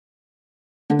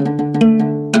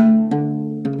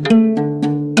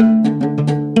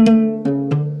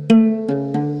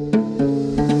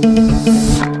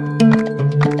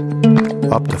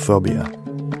Optophobia,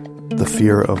 the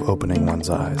fear of opening one's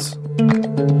eyes.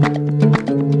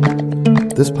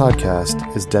 This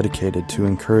podcast is dedicated to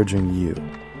encouraging you,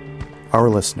 our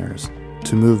listeners,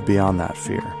 to move beyond that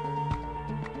fear,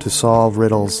 to solve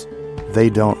riddles they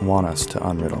don't want us to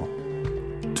unriddle,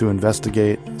 to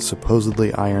investigate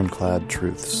supposedly ironclad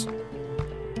truths,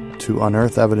 to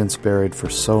unearth evidence buried for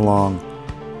so long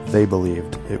they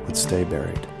believed it would stay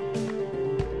buried.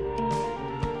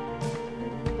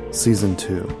 Season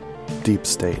 2, Deep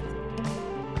State.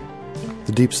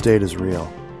 The deep state is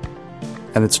real.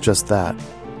 And it's just that,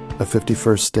 a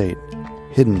 51st state,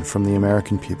 hidden from the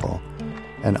American people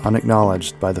and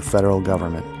unacknowledged by the federal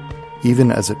government,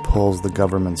 even as it pulls the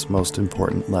government's most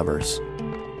important levers.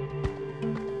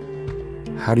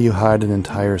 How do you hide an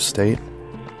entire state?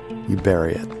 You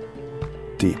bury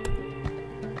it. Deep.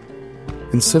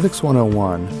 In Civics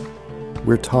 101,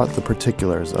 we're taught the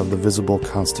particulars of the visible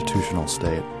constitutional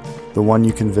state, the one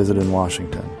you can visit in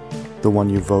Washington, the one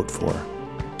you vote for.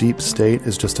 Deep state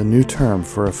is just a new term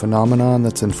for a phenomenon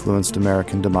that's influenced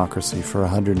American democracy for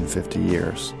 150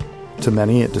 years. To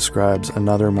many, it describes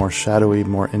another more shadowy,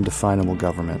 more indefinable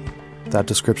government. That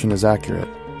description is accurate,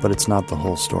 but it's not the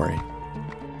whole story.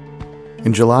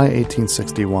 In July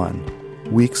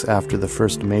 1861, weeks after the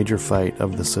first major fight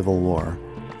of the Civil War,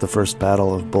 the First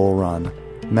Battle of Bull Run,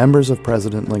 members of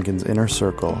President Lincoln's inner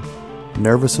circle,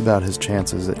 nervous about his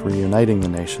chances at reuniting the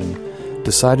nation,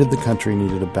 decided the country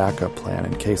needed a backup plan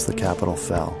in case the capital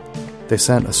fell. They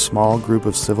sent a small group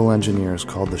of civil engineers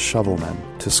called the Shovelmen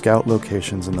to scout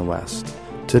locations in the West.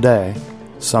 Today,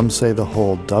 some say the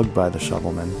hole dug by the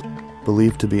Shovelmen,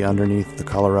 believed to be underneath the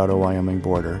Colorado-Wyoming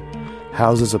border,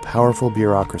 houses a powerful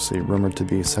bureaucracy rumored to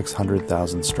be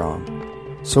 600,000 strong.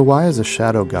 So why is a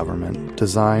shadow government,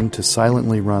 designed to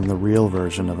silently run the real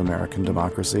version of American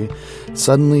democracy,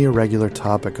 suddenly a regular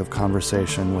topic of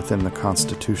conversation within the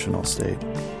constitutional state?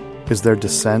 Is there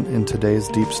dissent in today's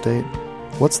deep state?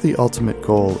 What's the ultimate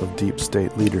goal of deep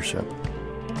state leadership?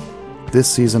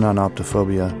 This season on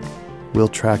Optophobia, we'll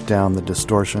track down the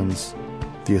distortions,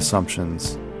 the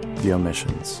assumptions, the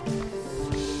omissions.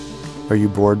 Are you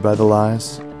bored by the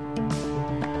lies?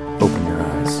 Open your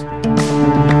eyes.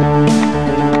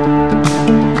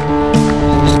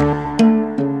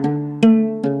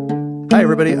 Hi,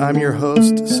 everybody. I'm your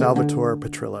host, Salvatore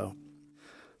Petrillo.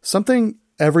 Something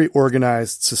every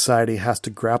organized society has to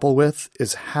grapple with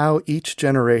is how each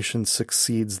generation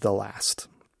succeeds the last.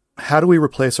 How do we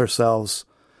replace ourselves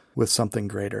with something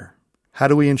greater? How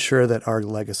do we ensure that our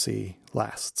legacy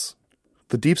lasts?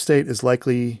 The deep state is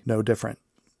likely no different.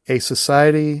 A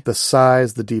society the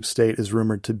size the deep state is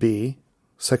rumored to be,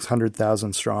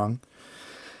 600,000 strong,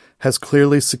 has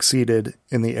clearly succeeded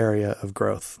in the area of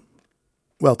growth.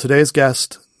 Well, today's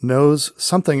guest knows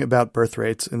something about birth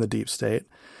rates in the deep state,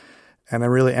 and I'm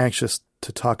really anxious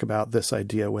to talk about this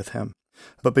idea with him.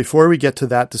 But before we get to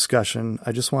that discussion,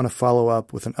 I just want to follow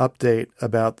up with an update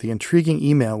about the intriguing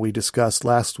email we discussed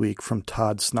last week from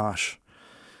Todd Snosh.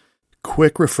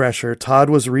 Quick refresher, Todd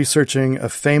was researching a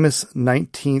famous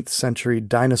 19th century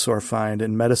dinosaur find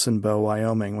in Medicine Bow,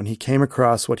 Wyoming, when he came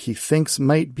across what he thinks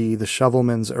might be the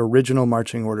Shovelmen's original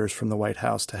marching orders from the White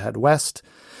House to head west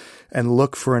and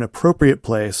look for an appropriate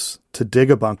place to dig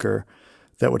a bunker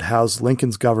that would house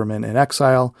Lincoln's government in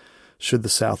exile should the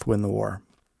South win the war.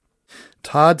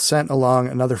 Todd sent along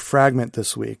another fragment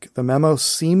this week. The memo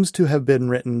seems to have been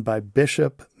written by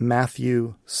Bishop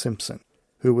Matthew Simpson,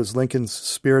 who was Lincoln's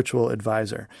spiritual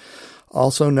advisor,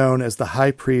 also known as the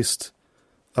High Priest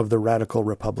of the Radical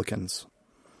Republicans.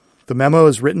 The memo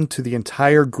is written to the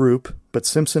entire group, but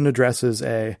Simpson addresses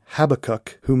a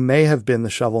Habakkuk who may have been the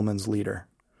Shovelmen's leader.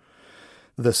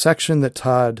 The section that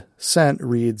Todd sent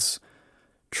reads,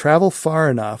 "Travel far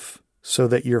enough so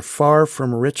that you're far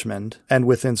from Richmond and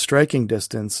within striking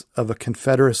distance of a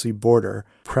Confederacy border,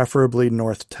 preferably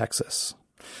North Texas."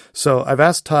 So I've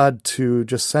asked Todd to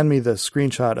just send me the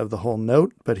screenshot of the whole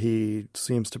note, but he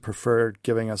seems to prefer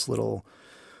giving us little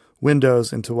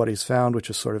windows into what he's found, which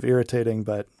is sort of irritating,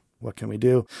 but what can we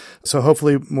do? So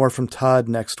hopefully more from Todd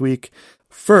next week.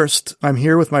 First, I'm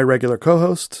here with my regular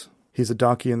co-host. He's a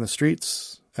donkey in the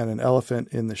streets and an elephant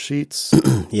in the sheets.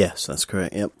 Yes, that's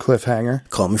correct. Yep. Cliffhanger.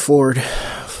 Call me Ford.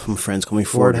 My friends call me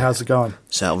Ford. How's it going?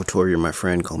 Salvatore, you're my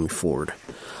friend. Call me Ford.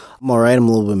 I'm all right. I'm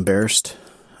a little embarrassed.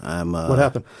 What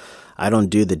happened? I don't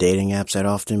do the dating apps that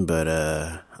often, but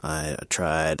I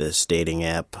tried this dating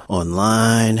app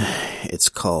online. It's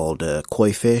called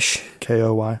Koi Fish.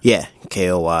 K-O-Y? Yeah,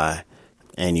 K-O-Y.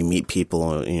 and you meet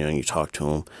people, you know, and you talk to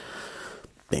them.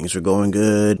 Things were going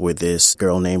good with this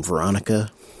girl named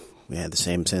Veronica. We had the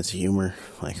same sense of humor.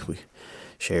 Like, we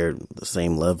shared the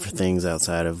same love for things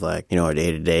outside of, like, you know, our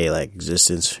day-to-day, like,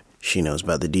 existence. She knows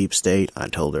about the deep state. I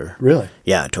told her. Really?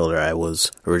 Yeah, I told her I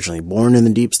was originally born in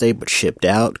the deep state, but shipped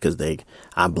out because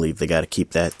I believe they got to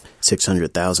keep that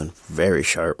 600,000 very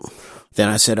sharp. Then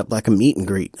I set up like a meet and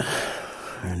greet.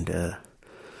 And,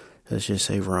 let's just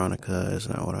say Veronica is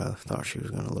not what I thought she was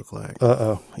going to look like.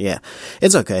 Uh-oh. Yeah,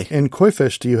 it's okay. In Koi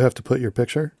Fish, do you have to put your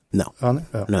picture No. on it?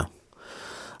 Oh. No.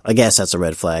 I guess that's a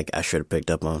red flag I should have picked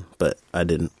up on, but I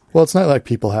didn't. Well, it's not like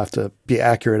people have to be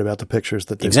accurate about the pictures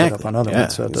that they put up on other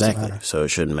ones, so it doesn't matter. So it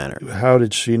shouldn't matter. How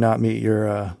did she not meet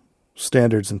your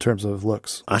standards in terms of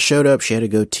looks? I showed up. She had a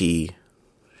goatee.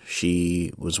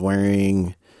 She was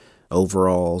wearing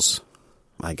overalls.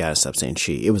 I gotta stop saying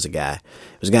she. It was a guy.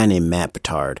 It was a guy named Matt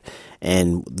Petard.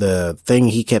 And the thing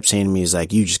he kept saying to me is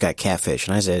like, you just got catfish.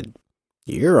 And I said,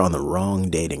 you're on the wrong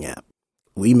dating app.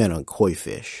 We met on Koi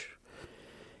Fish.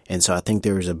 And so I think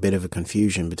there was a bit of a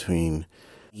confusion between.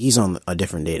 He's on a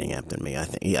different dating app than me. I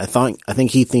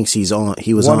think he thinks he's on.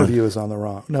 He was one on. Of you is on the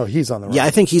wrong. No, he's on the wrong. Yeah, I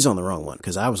think he's on the wrong one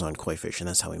because I was on Koi Fish and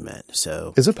that's how we met.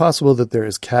 So is it possible that there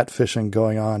is catfishing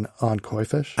going on Koi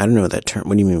Fish? I don't know that term.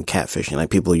 What do you mean catfishing? Like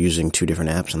people using two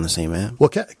different apps on the same app? Well,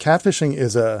 catfishing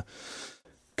is a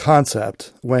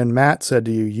concept. When Matt said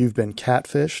to you, "You've been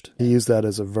catfished," he used that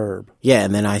as a verb. Yeah,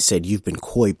 and then I said, "You've been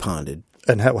koi ponded."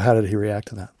 And how did he react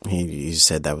to that? He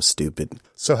said that was stupid.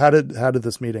 So how did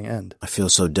this meeting end? I feel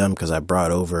so dumb because I brought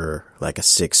over like a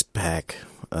 6-pack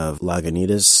of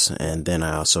Lagunitas, and then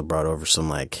I also brought over some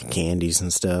like candies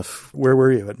and stuff. Where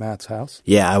were you, at Matt's house?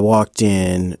 Yeah, I walked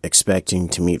in expecting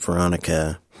to meet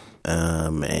Veronica,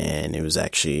 and it was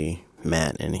actually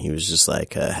Matt, and he was just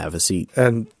like, have a seat.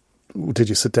 And did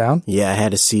you sit down? Yeah, I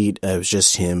had a seat. It was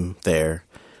just him there.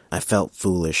 I felt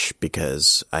foolish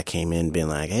because I came in being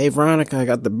like, hey, Veronica, I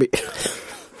got the beer.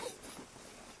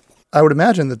 I would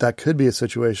imagine that could be a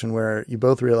situation where you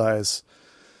both realize,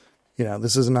 you know,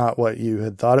 this is not what you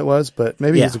had thought it was, but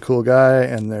maybe he's a cool guy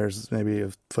and there's maybe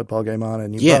a football game on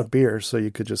and you bought beer so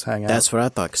you could just hang out. That's what I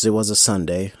thought because it was a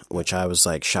Sunday, which I was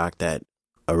like shocked that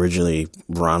originally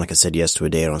Veronica said yes to a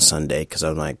date on Sunday because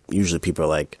I'm like, usually people are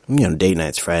like, you know, date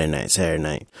nights, Friday night, Saturday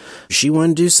night. She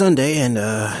wanted to do Sunday, and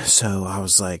so I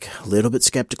was like a little bit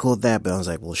skeptical of that, but I was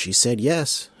like, well, she said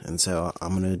yes, and so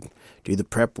I'm going to do the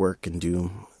prep work and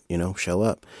do, you know, show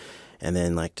up. And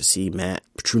then like to see Matt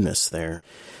Petrunas there.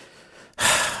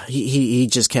 He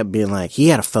just kept being like, he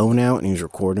had a phone out and he was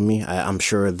recording me. I'm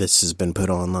sure this has been put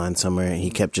online somewhere. And he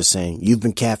kept just saying, you've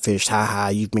been catfished, ha,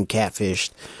 you've been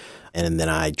catfished. And then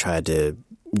I tried to,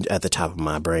 at the top of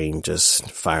my brain, just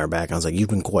fire back. I was like, you've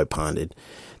been koi ponded.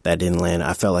 That didn't land.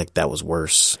 I felt like that was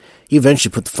worse. He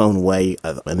eventually put the phone away,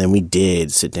 and then we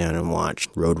did sit down and watch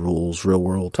Road Rules, Real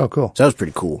World. Oh, cool. So that was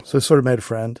pretty cool. So sort of made a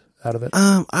friend out of it?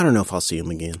 I don't know if I'll see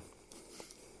him again.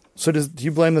 So do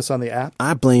you blame this on the app?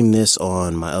 I blame this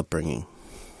on my upbringing.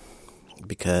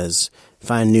 Because if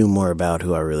I knew more about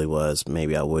who I really was,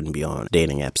 maybe I wouldn't be on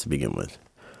dating apps to begin with.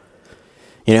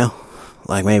 You know?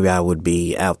 Like maybe I would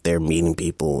be out there meeting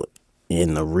people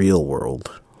in the real world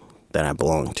that I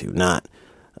belong to, not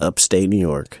upstate New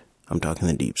York. I'm talking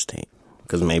the deep state.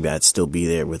 Because maybe I'd still be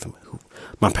there with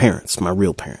my parents, my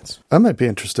real parents. That might be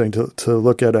interesting to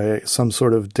look at some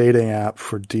sort of dating app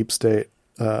for deep state,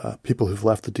 people who've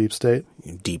left the deep state.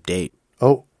 Deep date.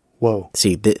 Oh, whoa.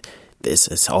 See,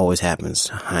 this always happens.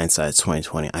 Hindsight's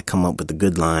 2020. I come up with a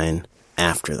good line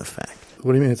after the fact.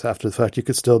 What do you mean it's after the fact? You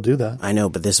could still do that. I know,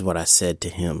 but this is what I said to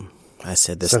him. I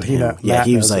said this to him. Yeah,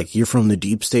 he was like, you're from the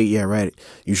deep state? Yeah, right.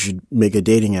 You should make a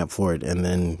dating app for it. And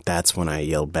then that's when I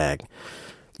yelled back,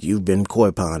 you've been koi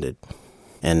ponded.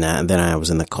 And then I was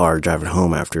in the car driving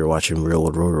home after watching Real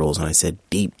World Road Rules, and I said,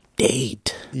 deep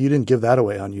date. You didn't give that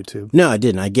away on YouTube. No, I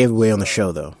didn't. I gave it away on the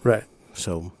show, though. Right.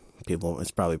 So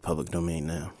it's probably public domain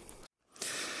now.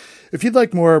 If you'd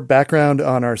like more background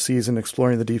on our season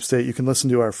exploring the deep state, you can listen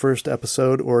to our first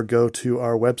episode or go to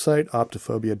our website,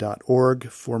 optophobia.org,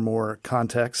 for more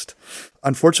context.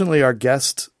 Unfortunately, our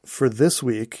guest for this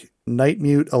week, Night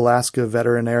Mute Alaska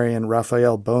veterinarian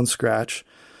Raphael Bone Scratch,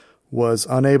 was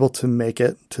unable to make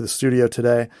it to the studio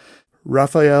today.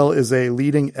 Raphael is a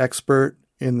leading expert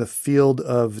in the field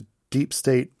of deep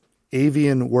state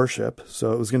avian worship,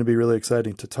 so it was going to be really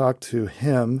exciting to talk to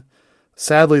him.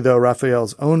 Sadly, though,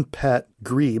 Raphael's own pet,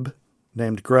 Grebe,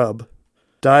 named Grub,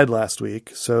 died last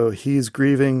week, so he's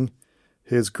grieving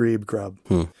his Grebe Grub.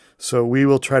 So we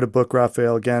will try to book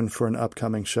Raphael again for an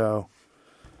upcoming show.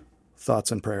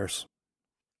 Thoughts and prayers.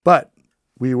 But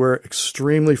we were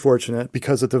extremely fortunate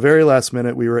because at the very last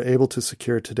minute, we were able to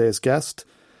secure today's guest,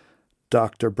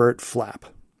 Dr. Bert Flapp.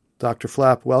 Dr.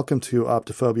 Flapp, welcome to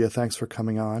Optophobia. Thanks for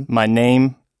coming on. My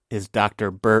name is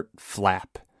Dr. Bert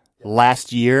Flapp.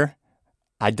 Last year,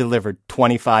 I delivered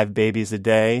 25 babies a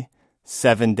day,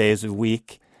 7 days a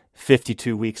week,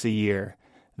 52 weeks a year.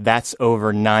 That's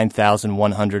over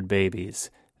 9,100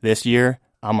 babies. This year,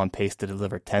 I'm on pace to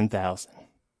deliver 10,000.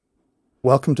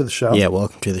 Welcome to the show. Yeah,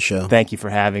 welcome to the show. Thank you for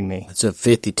having me. It's a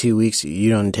 52 weeks. You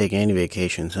don't take any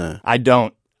vacations, huh? I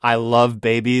don't. I love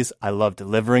babies. I love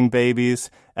delivering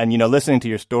babies. And, listening to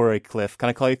your story, Cliff, can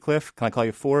I call you Cliff? Can I call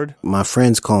you Ford? My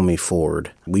friends call me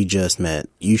Ford. We just met.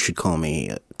 You should call me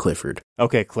Clifford.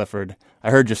 Okay, Clifford. I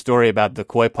heard your story about the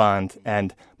koi pond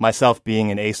and myself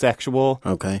being an asexual.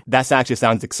 Okay. That actually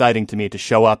sounds exciting to me, to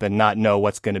show up and not know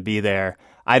what's going to be there.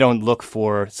 I don't look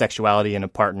for sexuality in a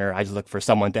partner. I just look for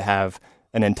someone to have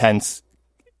an intense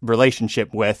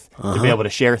relationship with, to be able to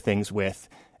share things with,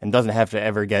 and doesn't have to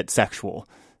ever get sexual.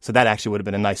 So that actually would have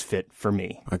been a nice fit for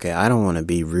me. Okay, I don't want to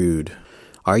be rude.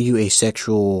 Are you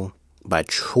asexual by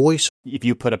choice? If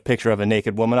you put a picture of a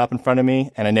naked woman up in front of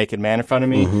me and a naked man in front of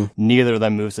me, neither of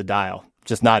them moves a dial.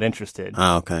 Just not interested.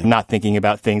 Oh, okay. I'm not thinking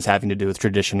about things having to do with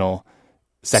traditional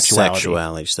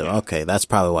sexuality. So, okay, that's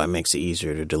probably why it makes it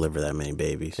easier to deliver that many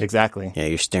babies. Exactly. Yeah,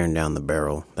 you're staring down the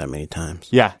barrel that many times.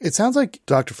 Yeah. It sounds like,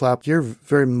 Dr. Flapp, you're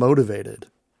very motivated.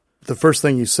 The first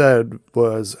thing you said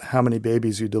was how many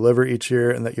babies you deliver each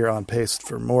year and that you're on pace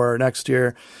for more next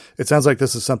year. It sounds like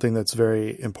this is something that's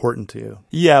very important to you.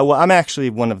 Yeah, well, I'm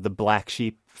actually one of the black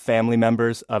sheep family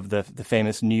members of the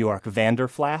famous New York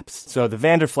Vanderflaps. So the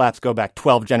Vanderflaps go back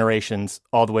 12 generations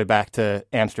all the way back to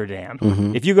Amsterdam.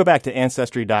 If you go back to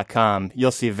Ancestry.com, you'll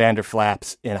see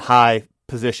Vanderflaps in high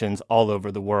positions all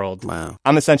over the world. Wow.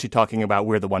 I'm essentially talking about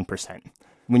we're the 1%.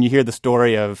 When you hear the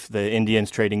story of the Indians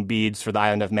trading beads for the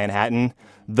island of Manhattan,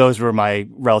 those were my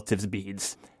relatives'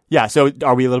 beads. Yeah, so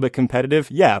are we a little bit competitive?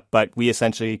 Yeah, but we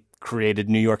essentially created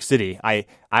New York City.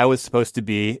 I was supposed to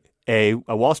be a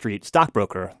Wall Street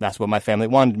stockbroker. That's what my family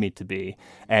wanted me to be.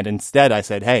 And instead I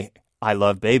said, hey, I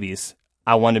love babies.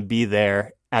 I want to be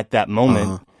there at that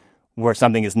moment where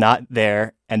something is not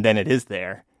there and then it is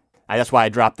there. That's why I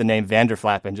dropped the name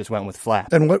Vanderflap and just went with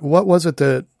Flap. And what was it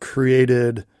that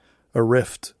created a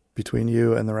rift between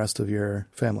you and the rest of your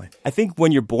family? I think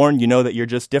when you're born, you know that you're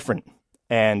just different.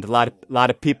 And a lot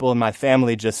of people in my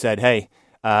family just said, hey,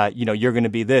 you're going to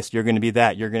be this, you're going to be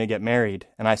that, you're going to get married.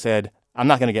 And I said, I'm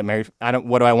not going to get married.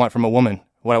 What do I want from a woman?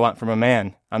 What do I want from a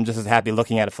man? I'm just as happy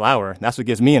looking at a flower. That's what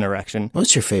gives me an erection.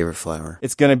 What's your favorite flower?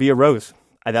 It's going to be a rose.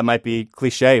 That might be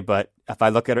cliche, but if I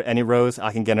look at any rose,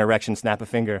 I can get an erection, snap a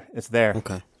finger. It's there.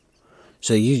 Okay.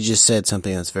 So you just said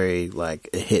something that's very,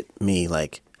 it hit me,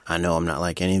 I know I'm not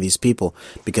like any of these people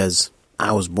because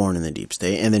I was born in the deep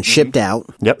state and then shipped out.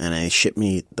 Yep. And they shipped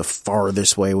me the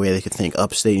farthest way they could think,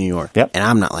 upstate New York. Yep. And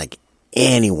I'm not like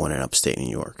anyone in upstate New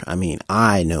York. I mean,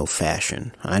 I know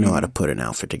fashion. I know how to put an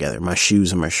outfit together. My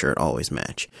shoes and my shirt always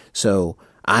match. So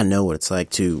I know what it's like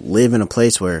to live in a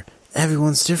place where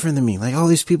everyone's different than me. Like all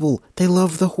these people, they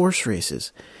love the horse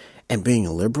races. And being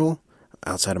a liberal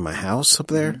outside of my house up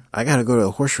there, I got to go to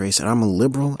a horse race and I'm a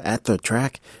liberal at the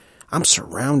track. I'm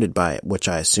surrounded by it, which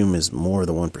I assume is more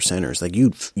the 1%ers. Like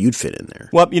you'd fit in there.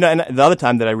 Well, and the other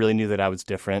time that I really knew that I was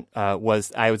different was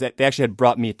they actually had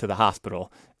brought me to the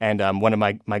hospital, and one of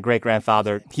my great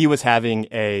grandfather, he was having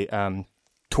a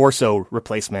torso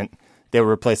replacement. They were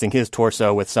replacing his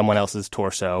torso with someone else's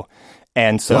torso,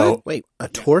 and so what? Wait, a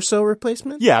torso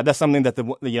replacement? Yeah, that's something that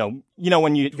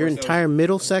when your entire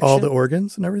middle section, all the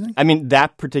organs and everything. I mean,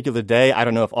 that particular day, I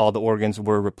don't know if all the organs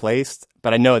were replaced,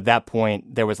 but I know at that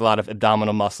point there was a lot of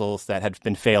abdominal muscles that had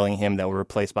been failing him that were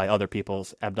replaced by other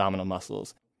people's abdominal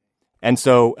muscles. And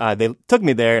so they took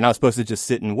me there, and I was supposed to just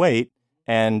sit and wait.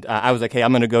 And I was like, hey,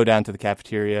 I'm going to go down to the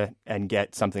cafeteria and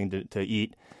get something to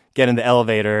eat. Get in the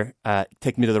elevator,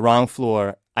 take me to the wrong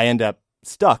floor. I end up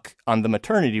stuck on the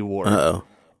maternity ward. Uh-oh.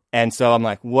 And so I'm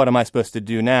like, what am I supposed to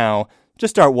do now?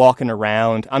 Just start walking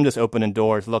around. I'm just opening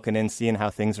doors, looking in, seeing how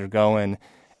things are going.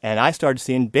 And I started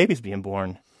seeing babies being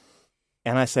born.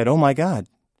 And I said, oh my God,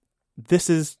 this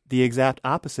is the exact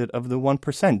opposite of the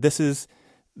 1%. This is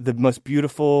the most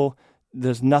beautiful.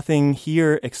 There's nothing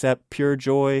here except pure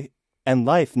joy and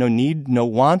life. No need, no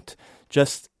want,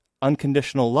 just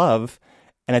unconditional love.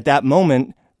 And at that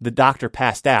moment, the doctor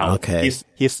passed out. Okay.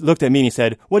 He looked at me and he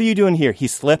said, what are you doing here? He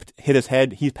slipped, hit his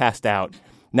head, he passed out.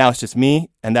 Now it's just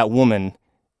me and that woman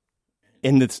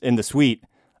in the suite.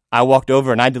 I walked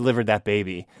over and I delivered that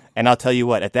baby. And I'll tell you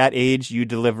what, at that age, you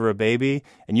deliver a baby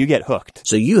and you get hooked.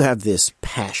 So you have this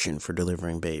passion for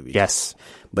delivering babies. Yes.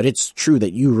 But it's true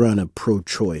that you run a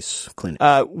pro-choice clinic.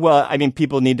 Well, I mean,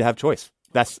 people need to have choice.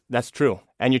 That's true.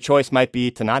 And your choice might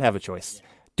be to not have a choice.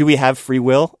 Do we have free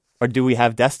will or do we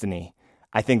have destiny?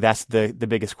 I think that's the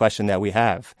biggest question that we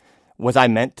have. Was I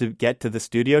meant to get to the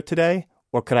studio today,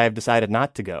 or could I have decided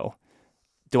not to go?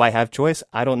 Do I have choice?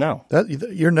 I don't know.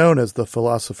 You're known as the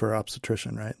philosopher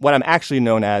obstetrician, right? What I'm actually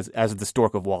known as the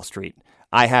Stork of Wall Street.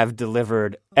 I have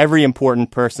delivered every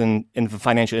important person in the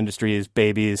financial industry's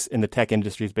babies, in the tech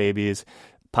industry's babies,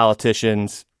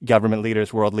 politicians, government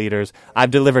leaders, world leaders.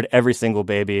 I've delivered every single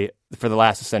baby for the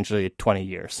last essentially 20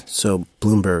 years. So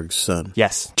Bloomberg's son.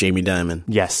 Yes. Jamie Dimon.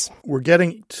 Yes. We're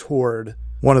getting toward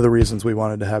one of the reasons we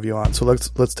wanted to have you on. So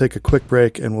let's take a quick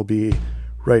break and we'll be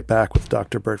right back with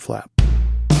Dr. Bert Flapp.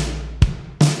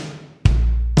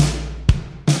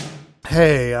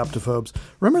 Hey, Optophobes.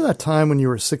 Remember that time when you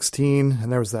were 16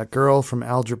 and there was that girl from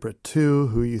Algebra 2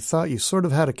 who you thought you sort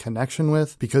of had a connection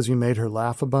with because you made her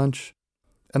laugh a bunch?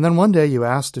 And then one day you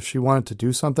asked if she wanted to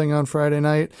do something on Friday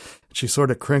night. She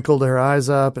sort of crinkled her eyes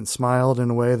up and smiled in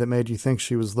a way that made you think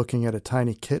she was looking at a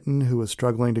tiny kitten who was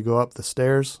struggling to go up the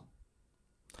stairs.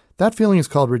 That feeling is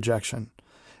called rejection,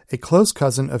 a close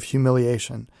cousin of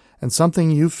humiliation, and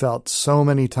something you've felt so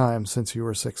many times since you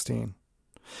were 16.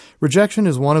 Rejection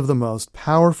is one of the most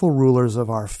powerful rulers of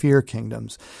our fear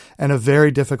kingdoms and a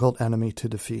very difficult enemy to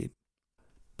defeat.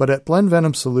 But at Blend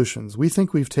Venom Solutions, we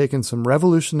think we've taken some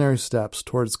revolutionary steps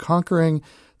towards conquering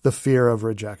the fear of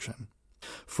rejection.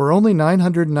 For only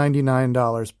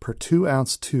 $999 per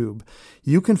 2-ounce tube,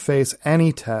 you can face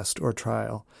any test or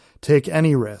trial, take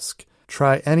any risk,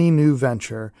 try any new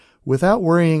venture without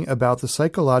worrying about the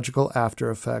psychological after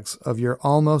effects of your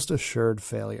almost assured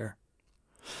failure.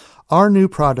 Our new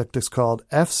product is called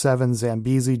F7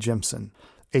 Zambezi Jimson,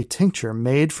 a tincture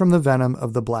made from the venom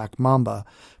of the black mamba,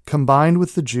 combined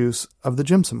with the juice of the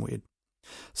Jimson weed.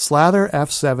 Slather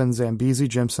F7 Zambezi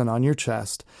Jimson on your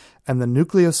chest, and the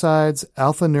nucleosides,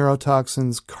 alpha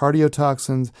neurotoxins,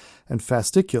 cardiotoxins, and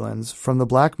fasciculins from the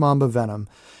black mamba venom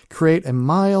create a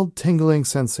mild tingling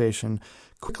sensation,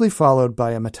 quickly followed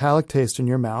by a metallic taste in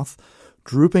your mouth,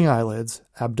 drooping eyelids,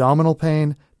 abdominal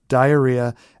pain,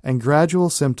 diarrhea, and gradual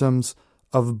symptoms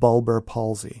of bulbar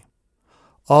palsy,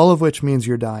 all of which means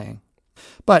you're dying.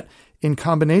 But in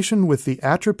combination with the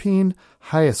atropine,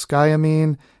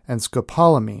 hyoscyamine, and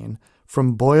scopolamine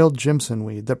from boiled Jimson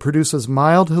weed that produces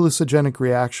mild hallucinogenic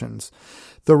reactions,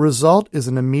 the result is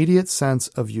an immediate sense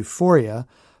of euphoria,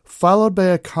 followed by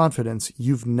a confidence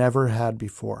you've never had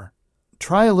before.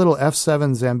 Try a little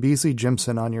F7 Zambezi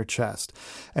Jimson on your chest,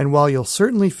 and while you'll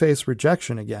certainly face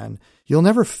rejection again, you'll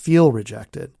never feel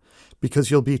rejected, because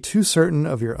you'll be too certain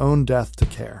of your own death to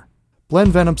care.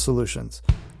 Blend Venom Solutions.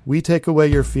 We take away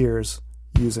your fears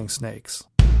using snakes.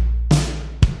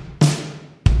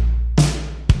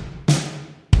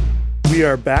 We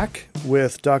are back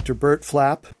with Dr. Bert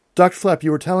Flapp. Dr. Flapp,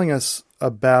 you were telling us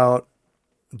about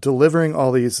delivering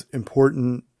all these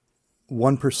important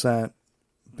 1%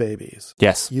 babies.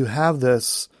 Yes. You have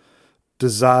this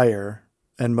desire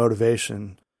and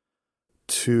motivation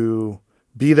to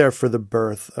be there for the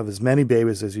birth of as many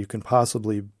babies as you can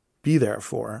possibly be there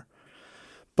for.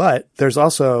 But there's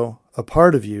also a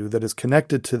part of you that is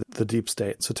connected to the deep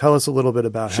state. So tell us a little bit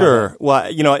about Sure. how. Well,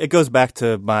 it goes back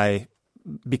to my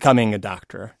becoming a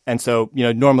doctor. And so,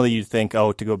 normally you think,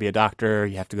 to go be a doctor,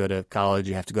 you have to go to college,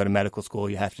 you have to go to medical school,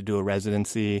 you have to do a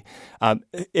residency.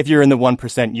 If you're in the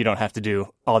 1%, you don't have to do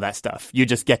all that stuff. You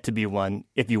just get to be one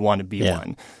if you want to be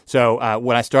one. So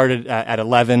when I started at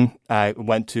 11, I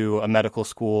went to a medical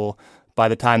school. By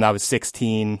the time I was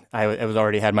 16, I was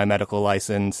already had my medical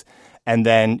license. And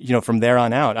then, from there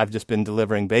on out, I've just been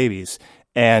delivering babies.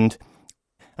 And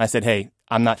I said, hey,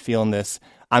 I'm not feeling this.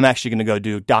 I'm actually going to go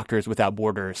do Doctors Without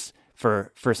Borders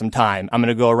for some time. I'm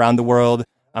going to go around the world.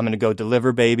 I'm going to go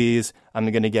deliver babies.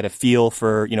 I'm going to get a feel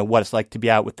for, what it's like to be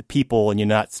out with the people and you're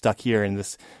not stuck here in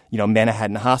this,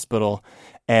 Manhattan hospital.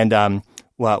 And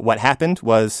what happened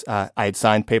was I had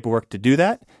signed paperwork to do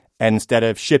that. And instead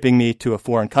of shipping me to a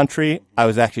foreign country, I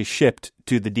was actually shipped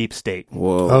to the deep state.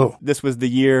 Whoa. Oh. This was the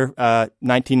year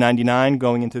 1999,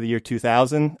 going into the year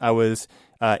 2000. I was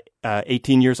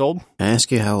 18 years old. I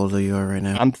ask you how old you are right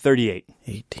now? I'm 38.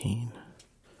 18.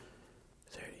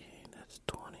 38, that's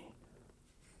 20.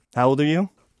 How old are you?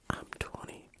 I'm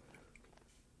 20.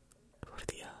 What are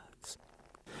the odds?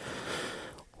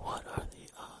 What are the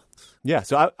odds? Yeah,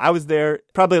 so I was there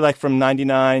probably like from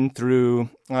 99 through,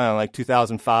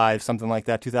 2005, something like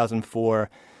that, 2004.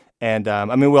 And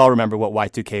I mean, we all remember what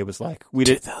Y2K was like.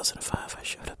 2005, I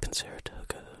showed up in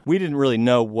Saratoga. We didn't really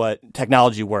know what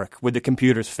technology worked. Would the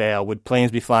computers fail? Would planes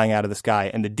be flying out of the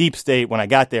sky? And the deep state, when I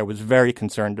got there, was very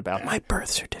concerned about My birth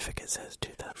certificate says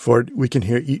 2000. Ford, we can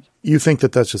hear you. You think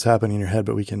that that's just happening in your head,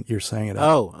 but you're saying it.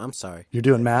 Oh, I'm sorry. You're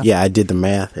doing math? Yeah, I did the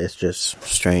math. It's just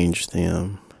strange.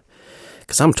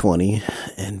 Because I'm 20,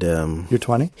 and You're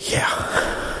 20?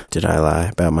 yeah. Did I lie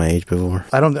about my age before?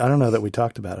 I don't know that we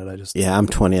talked about it. Yeah, I'm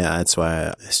 20. That's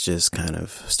why it's just kind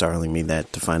of startling me to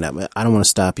find out. But I don't want to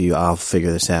stop you. I'll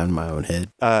figure this out in my own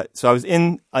head. So I was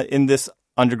in this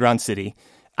underground city.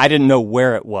 I didn't know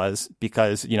where it was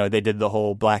because, they did the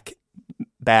whole black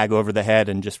bag over the head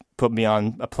and just put me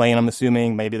on a plane, I'm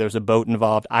assuming. Maybe there's a boat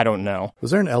involved. I don't know. Was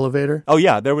there an elevator? Oh,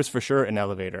 yeah, there was for sure an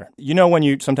elevator.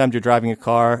 When sometimes you're driving a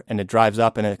car and it drives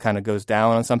up and it kind of goes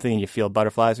down on something and you feel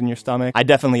butterflies in your stomach? I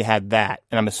definitely had that,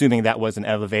 and I'm assuming that was an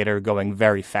elevator going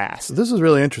very fast. So this is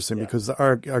really interesting because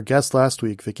our guest last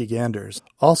week, Vicky Ganders,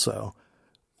 also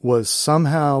was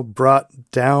somehow brought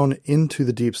down into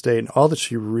the deep state, and all that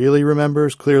she really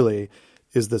remembers clearly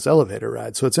is this elevator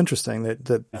ride. So it's interesting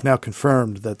that you've now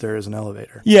confirmed that there is an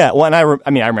elevator. Yeah, well, and I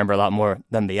remember a lot more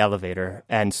than the elevator.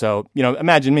 And so,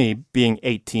 imagine me being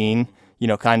 18,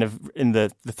 kind of in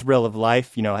the thrill of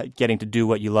life, getting to do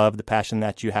what you love, the passion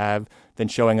that you have, then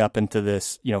showing up into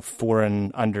this,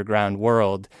 foreign underground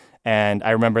world. And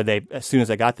I remember as soon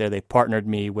as I got there, they partnered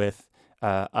me with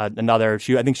another,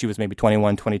 I think she was maybe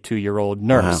 21, 22-year-old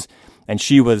nurse. Wow. And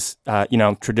she was,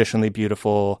 traditionally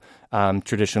beautiful,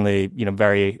 traditionally,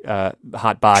 very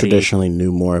hot body. Traditionally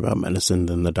knew more about medicine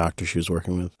than the doctor she was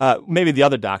working with. Maybe the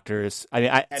other doctors.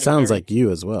 Sounds like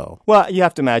you as well. Well, you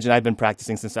have to imagine I've been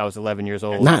practicing since I was 11 years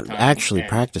old. Not actually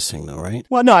practicing, though, right?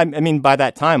 Well, no, I mean, by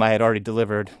that time I had already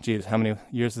delivered, geez, how many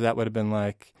years that would have been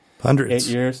like? Hundreds.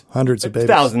 8 years? Hundreds of babies.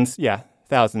 Thousands, yeah.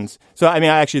 Thousands. So, I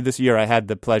mean, this year I had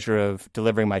the pleasure of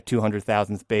delivering my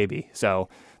 200,000th baby. So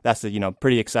that's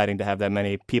pretty exciting to have that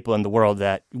many people in the world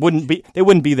that wouldn't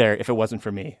be there if it wasn't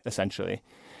for me, essentially.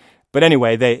 But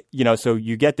anyway, so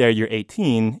you get there, you're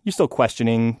 18, you're still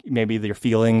questioning maybe your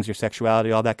feelings, your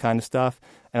sexuality, all that kind of stuff.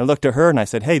 And I looked at her and I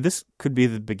said, hey, this could be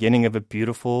the beginning of a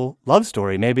beautiful love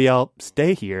story. Maybe I'll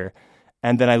stay here.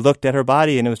 And then I looked at her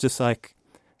body and it was just like,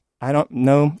 I don't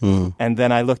know. Mm. And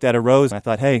then I looked at a rose and I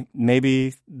thought, hey,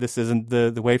 maybe this isn't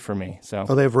the way for me. So,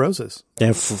 they have roses. They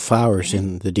have flowers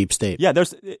in the deep state. Yeah,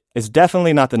 it's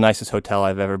definitely not the nicest hotel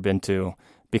I've ever been to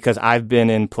because I've been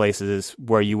in places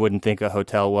where you wouldn't think a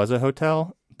hotel was a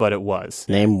hotel, but it was.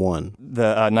 Name one.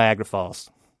 The Niagara Falls.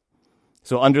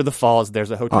 So under the falls,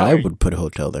 there's a hotel. Oh, I would put a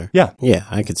hotel there. Yeah. Yeah,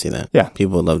 I could see that. Yeah.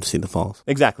 People would love to see the falls.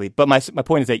 Exactly. But my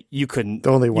point is that you couldn't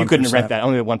rent that.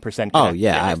 Only the 1%. Oh,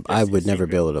 yeah. I would never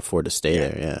be able to afford to stay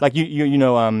there. Yeah. Like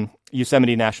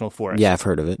Yosemite National Forest. Yeah, I've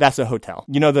heard of it. That's a hotel.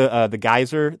 The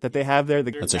geyser that they have there?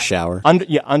 That's a shower?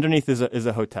 Underneath is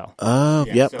a hotel.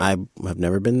 Yep. So, I've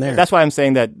never been there. That's why I'm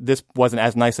saying that this wasn't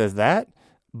as nice as that.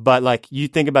 But, like, you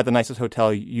think about the nicest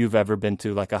hotel you've ever been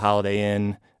to, like a Holiday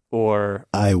Inn. Or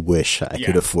I wish I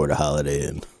could afford a Holiday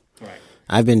Inn. Right.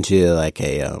 I've been to like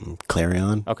a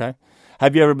Clarion. Okay.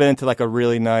 Have you ever been to like a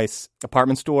really nice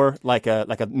apartment store, like a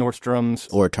Nordstrom's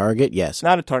or a Target? Yes.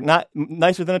 Not a Target. Not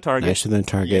nicer than a Target. Nicer than a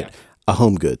Target. Yeah. A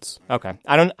Home Goods. Okay.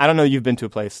 I don't know. You've been to a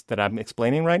place that I'm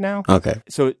explaining right now. Okay.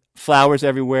 So flowers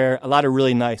everywhere. A lot of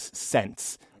really nice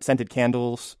scents, scented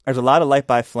candles. There's a lot of light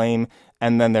by flame,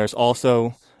 and then there's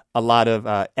also a lot of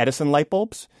Edison light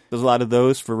bulbs. There's a lot of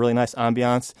those for really nice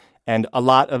ambiance, and a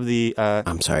lot of the...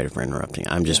 I'm sorry for interrupting.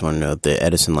 I just want to know, the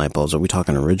Edison light bulbs, are we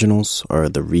talking originals or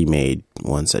the remade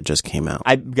ones that just came out?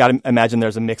 I got to imagine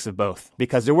there's a mix of both,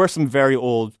 because there were some very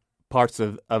old parts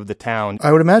of the town.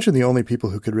 I would imagine the only people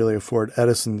who could really afford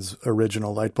Edison's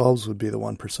original light bulbs would be the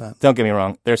 1%. Don't get me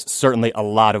wrong. There's certainly a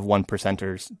lot of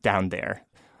 1%ers down there.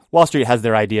 Wall Street has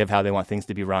their idea of how they want things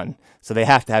to be run. So they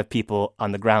have to have people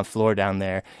on the ground floor down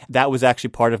there. That was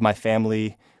actually part of my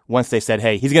family. Once they said,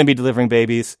 hey, he's going to be delivering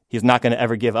babies. He's not going to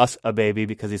ever give us a baby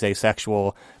because he's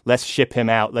asexual. Let's ship him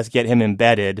out. Let's get him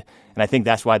embedded. And I think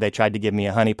that's why they tried to give me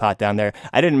a honeypot down there.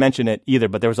 I didn't mention it either,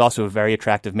 but there was also a very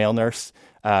attractive male nurse.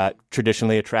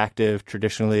 Traditionally attractive,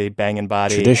 traditionally banging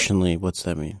body. Traditionally, what's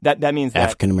that mean? That means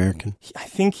African-American? I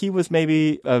think he was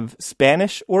maybe of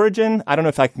Spanish origin. I don't know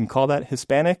if I can call that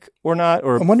Hispanic or not.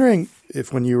 Or I'm wondering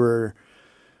if when you were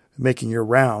making your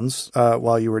rounds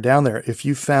while you were down there, if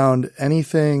you found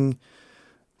anything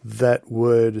that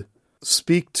would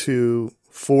speak to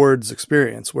Ford's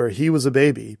experience, where he was a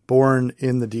baby born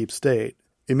in the deep state,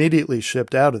 immediately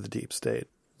shipped out of the deep state,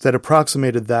 that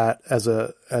approximated that as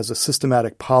a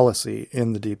systematic policy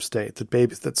in the deep state,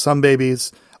 that some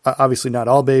babies, obviously not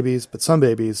all babies, but some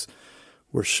babies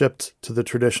were shipped to the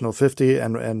traditional 50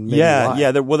 and maybe Yeah, why?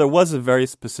 yeah. There was a very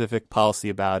specific policy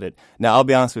about it. Now, I'll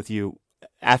be honest with you.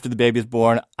 After the baby is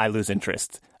born, I lose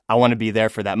interest. I want to be there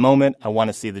for that moment. I want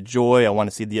to see the joy. I want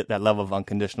to see that level of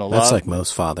unconditional love. That's like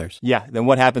most fathers. Yeah. Then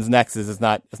what happens next is it's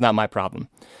not my problem.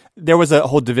 There was a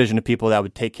whole division of people that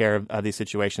would take care of these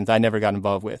situations. I never got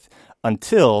involved with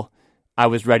until I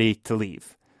was ready to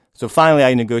leave. So finally,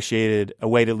 I negotiated a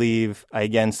way to leave. I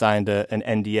again signed an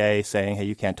NDA saying, hey,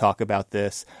 you can't talk about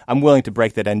this. I'm willing to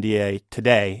break that NDA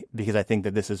today because I think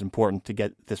that this is important to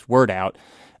get this word out.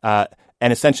 And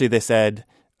essentially they said,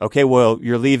 okay, well,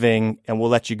 you're leaving and we'll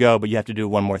let you go, but you have to do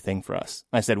one more thing for us.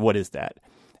 I said, what is that?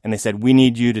 And they said, we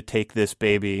need you to take this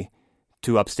baby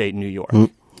to upstate New York.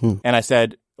 Mm-hmm. And I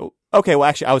said, okay, well,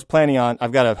 actually,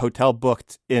 I've got a hotel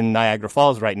booked in Niagara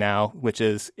Falls right now, which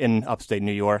is in upstate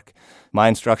New York. My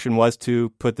instruction was to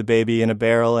put the baby in a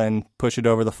barrel and push it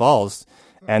over the falls.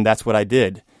 And that's what I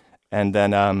did. And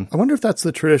then I wonder if that's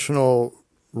the traditional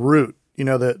route,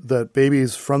 that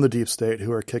babies from the deep state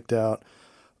who are kicked out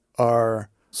are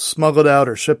smuggled out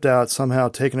or shipped out, somehow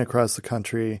taken across the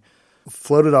country,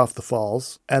 floated off the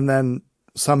falls, and then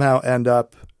somehow end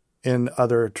up in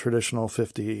other traditional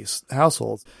 50s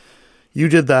households. You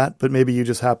did that, but maybe you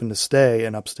just happened to stay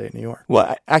in upstate New York.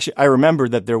 Well, I remember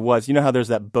that there was, how there's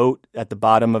that boat at the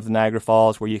bottom of the Niagara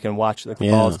Falls where you can watch the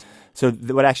falls. So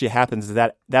what actually happens is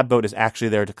that boat is actually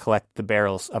there to collect the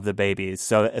barrels of the babies.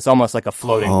 So it's almost like a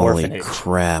floating orphanage. Holy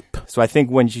crap. So I think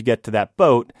when you get to that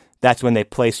boat, that's when they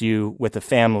place you with a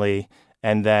family.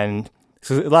 And then,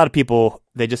 so a lot of people,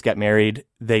 they just get married.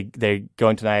 They go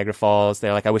into Niagara Falls.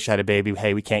 They're like, I wish I had a baby.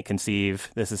 Hey, we can't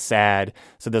conceive. This is sad.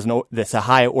 So there's a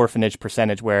high orphanage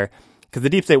percentage where, because the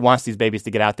deep state wants these babies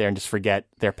to get out there and just forget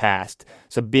their past.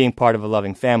 So being part of a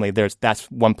loving family, that's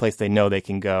one place they know they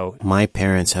can go. My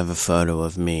parents have a photo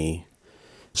of me.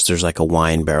 So there's like a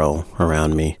wine barrel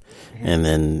around me. And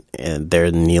then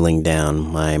they're kneeling down.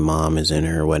 My mom is in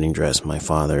her wedding dress. My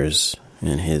father's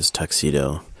in his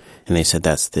tuxedo. And they said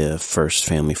that's the first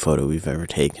family photo we've ever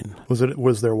taken.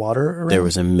 Was there water around? There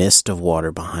was a mist of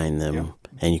water behind them,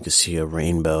 and you could see a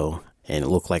rainbow, and it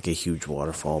looked like a huge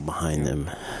waterfall behind them.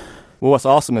 Well, what's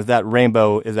awesome is that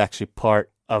rainbow is actually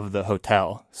part of the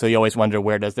hotel. So you always wonder,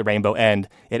 where does the rainbow end?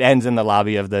 It ends in the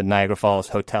lobby of the Niagara Falls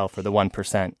Hotel for the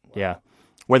 1%. Yeah.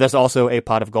 Where there's also a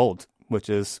pot of gold, which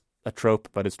is a trope,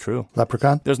 but it's true.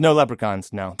 Leprechaun? There's no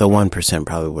leprechauns, no. The 1%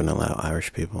 probably wouldn't allow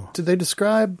Irish people. Did they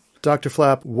describe, Dr.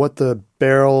 Flapp, what the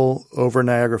barrel over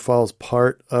Niagara Falls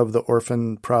part of the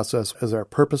orphan process, is there a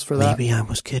purpose for that? Maybe I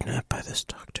was kidnapped by this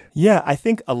doctor. Yeah, I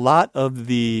think a lot of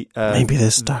the... Maybe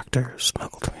this doctor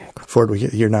smuggled me. Ford,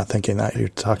 you're not thinking that. You're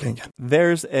talking again.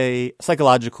 There's a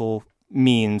psychological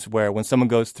means where when someone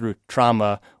goes through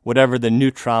trauma, whatever the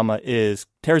new trauma is,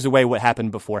 tears away what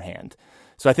happened beforehand.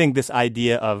 So I think this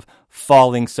idea of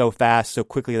falling so fast, so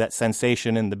quickly, that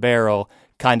sensation in the barrel,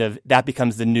 that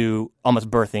becomes the new almost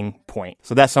birthing point.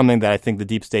 So that's something that I think the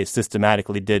deep state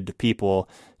systematically did to people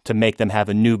to make them have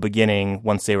a new beginning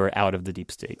once they were out of the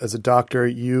deep state. As a doctor,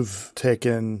 you've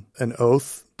taken an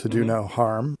oath to do no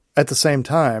harm. At the same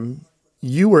time,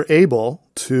 you were able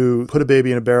to put a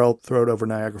baby in a barrel, throw it over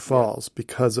Niagara Falls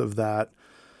because of that,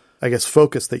 I guess,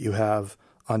 focus that you have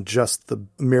on just the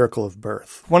miracle of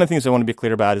birth. One of the things I want to be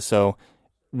clear about is, so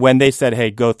when they said,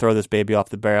 hey, go throw this baby off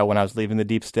the barrel when I was leaving the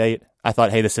deep state, I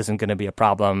thought, hey, this isn't going to be a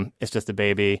problem. It's just a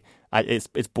baby.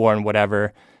 It's born,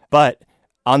 whatever. But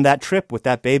on that trip with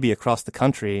that baby across the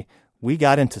country, we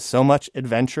got into so much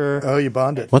adventure. Oh, you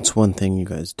bonded. What's one thing you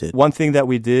guys did? One thing that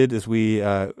we did is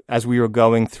as we were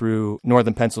going through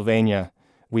northern Pennsylvania,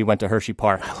 we went to Hershey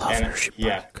Park. I love Hershey Park.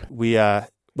 Yeah. We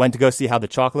went to go see how the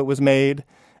chocolate was made.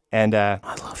 And I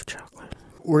love chocolate.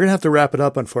 We're going to have to wrap it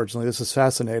up, unfortunately. This is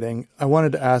fascinating. I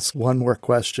wanted to ask one more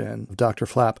question of Dr.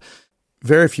 Flapp.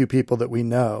 Very few people that we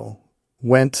know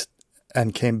went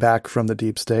and came back from the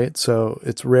deep state, so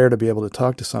it's rare to be able to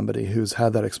talk to somebody who's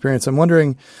had that experience. I'm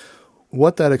wondering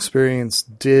what that experience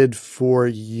did for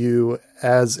you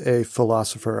as a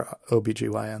philosopher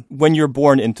OBGYN. When you're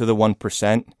born into the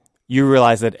 1%, you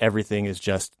realize that everything is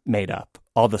just made up.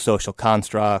 All the social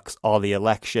constructs, all the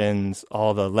elections,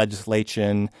 all the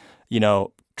legislation,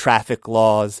 traffic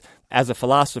laws. As a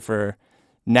philosopher,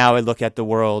 now I look at the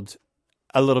world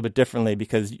a little bit differently,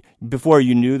 because before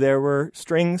you knew there were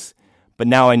strings, but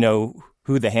now I know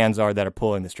who the hands are that are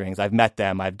pulling the strings. I've met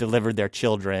them. I've delivered their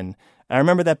children. And I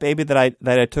remember that baby that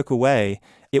I took away.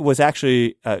 It was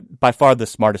actually by far the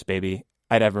smartest baby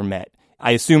I'd ever met.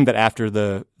 I assumed that after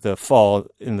the fall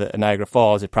in the Niagara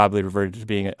Falls, it probably reverted to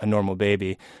being a normal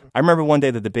baby. I remember one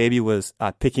day that the baby was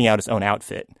picking out its own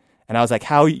outfit. And I was like,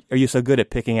 how are you so good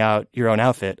at picking out your own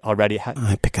outfit already?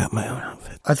 I pick out my own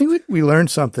outfit. I think we learned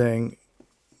something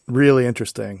really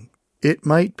interesting. It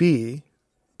might be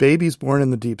babies born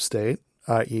in the deep state,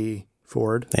 i.e.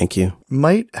 Ford, Thank you.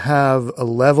 might have a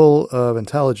level of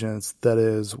intelligence that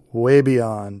is way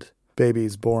beyond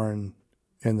babies born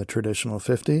in the traditional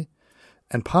 50,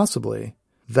 and possibly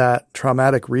that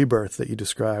traumatic rebirth that you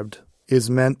described is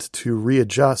meant to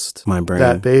readjust My brain.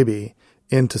 that baby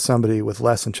into somebody with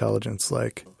less intelligence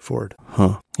like Ford,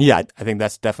 Yeah, I think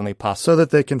that's definitely possible. so that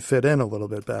they can fit in a little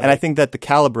bit better. And I think that the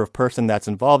caliber of person that's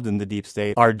involved in the deep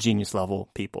state are genius level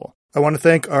people. I want to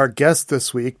thank our guest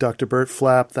this week, Dr. Bert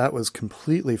Flapp. That was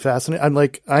completely fascinating.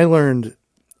 I learned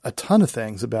a ton of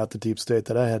things about the deep state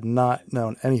that I had not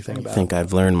known anything I about. think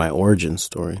I've learned my origin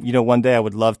story. You know, one day I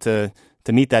would love to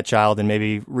meet that child and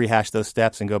maybe rehash those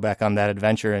steps and go back on that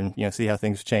adventure and, see how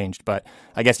things changed. But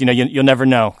I guess, you'll never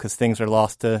know because things are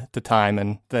lost to time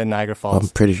and the Niagara Falls.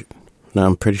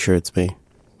 I'm pretty sure it's me.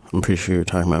 I'm pretty sure you're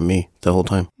talking about me the whole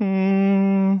time.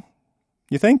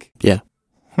 You think? Yeah.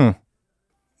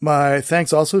 My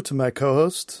thanks also to my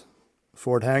co-host,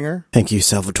 Ford Hanger. Thank you,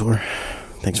 Salvatore.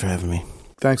 Thanks for having me.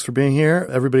 Thanks for being here.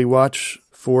 Everybody watch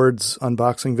Ford's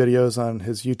unboxing videos on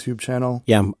his YouTube channel.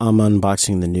 Yeah, I'm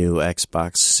unboxing the new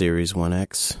Xbox Series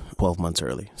 1X 12 months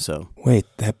early, so. Wait,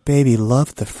 that baby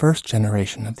loved the first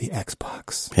generation of the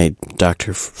Xbox. Hey,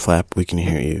 Dr. Flapp, we can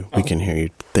hear you. We can hear you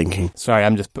thinking. Sorry,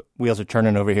 wheels are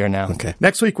turning over here now. Okay.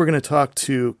 Next week, we're going to talk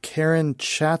to Karen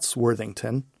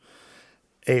Chatsworthington,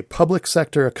 a public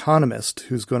sector economist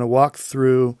who's going to walk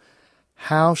through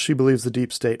how she believes the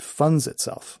deep state funds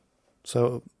itself.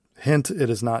 So, hint, it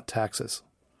is not taxes.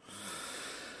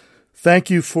 Thank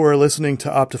you for listening to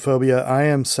Optophobia. I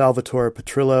am Salvatore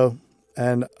Petrillo,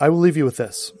 and I will leave you with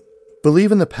this.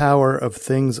 Believe in the power of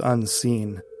things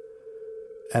unseen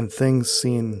and things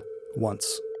seen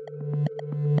once.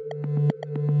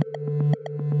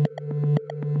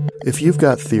 If you've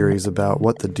got theories about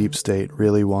what the deep state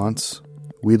really wants,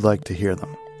 we'd like to hear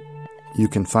them. You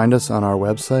can find us on our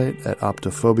website at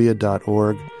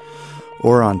optophobia.org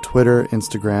or on Twitter,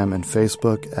 Instagram, and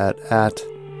Facebook at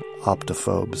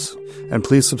Optophobes. And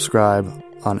please subscribe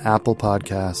on Apple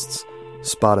Podcasts,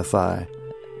 Spotify,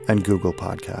 and Google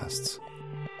Podcasts.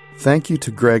 Thank you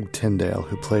to Greg Tyndale,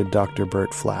 who played Dr.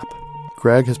 Bert Flapp.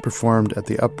 Greg has performed at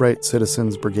the Upright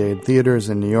Citizens Brigade Theaters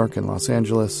in New York and Los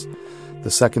Angeles,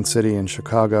 the Second City in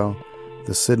Chicago,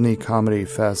 the Sydney Comedy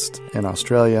Fest in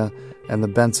Australia, and the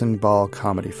Benson Ball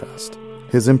Comedy Fest.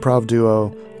 His improv duo,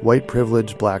 White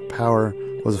Privilege, Black Power,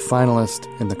 was a finalist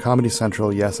in the Comedy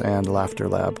Central Yes and Laughter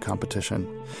Lab competition.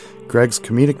 Greg's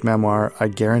comedic memoir, I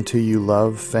Guarantee You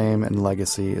Love, Fame, and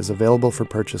Legacy, is available for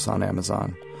purchase on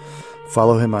Amazon.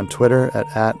 Follow him on Twitter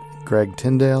at Greg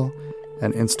Tyndale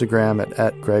and Instagram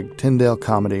at Greg Tyndale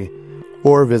Comedy,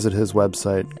 or visit his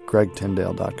website,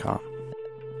 gregtyndale.com.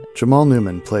 Jamal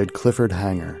Newman played Clifford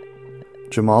Hanger.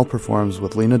 Jamal performs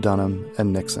with Lena Dunham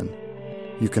and Nixon.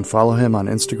 You can follow him on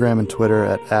Instagram and Twitter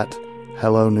at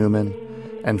Hello Newman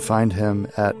and find him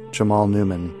at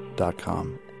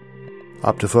jamalnewman.com.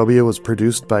 Optophobia was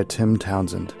produced by Tim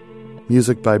Townsend.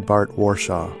 Music by Bart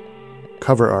Warshaw.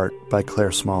 Cover art by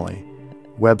Claire Smalley.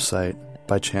 Website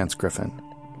by Chance Griffin.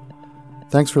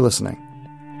 Thanks for listening.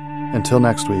 Until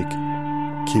next week,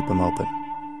 keep 'em open.